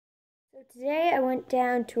So today I went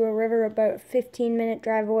down to a river about a 15-minute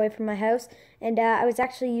drive away from my house, and I was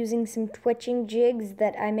actually using some twitching jigs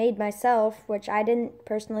that I made myself, which I didn't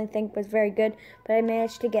personally think was very good, but I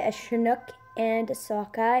managed to get a Chinook and a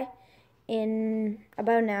sockeye in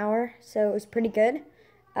about an hour, so it was pretty good.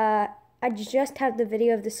 I just have the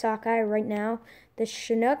video of the sockeye right now. The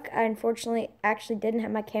Chinook, I unfortunately actually didn't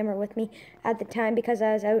have my camera with me at the time because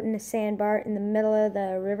I was out in a sandbar in the middle of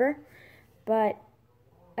the river, but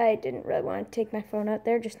I didn't really want to take my phone out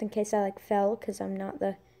there just in case I fell, because I'm not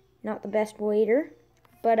the best wader.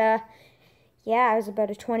 But yeah, I was about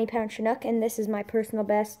a 20-pound Chinook, and this is my personal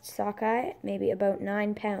best sockeye, maybe about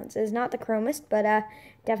 9 pounds. It's not the chromest, but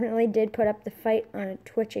definitely did put up the fight on a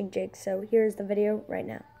twitching jig. So here's the video right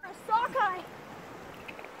now. A sockeye!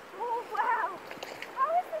 Oh wow! How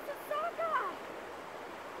is this a sockeye?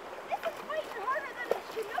 This is fighting harder than the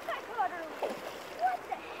Chinook I caught earlier. What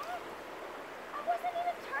the heck? I wasn't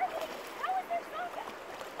even targeting. How is there sockeye?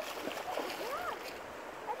 Yeah.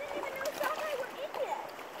 I didn't even know sockeye were in yet.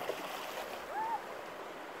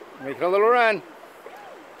 Making a little run.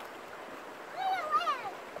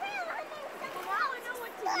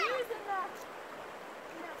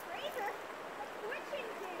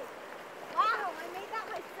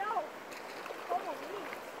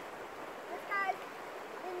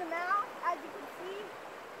 As you can see,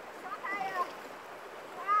 sockeye,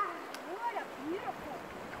 wow, what a beautiful,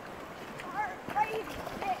 crazy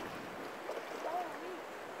fish. Holy,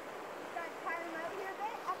 gotta tire him out here a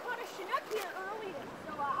bit. I caught a Chinook here earlier,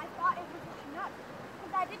 so I thought it was a Chinook,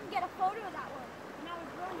 because I didn't get a photo of that one, and I was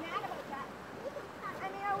really mad about that. I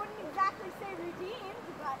mean, I wouldn't exactly say redeemed,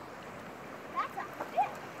 but that's a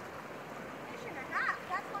fish. Fish and a half.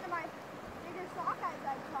 That's one of my bigger sockeyes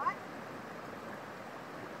I've caught.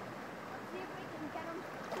 See if we can get him,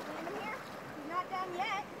 land him here. He's not done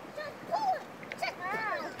yet. Just pull it.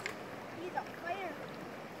 He's a fighter.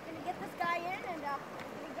 Gonna get this guy in and gonna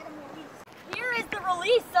get him released. Here is the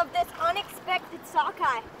release of this unexpected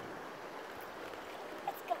sockeye.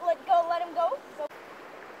 Let's go, let him go.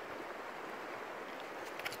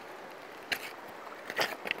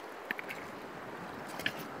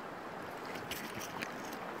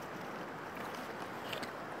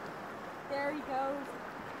 There he goes.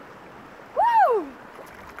 Woo!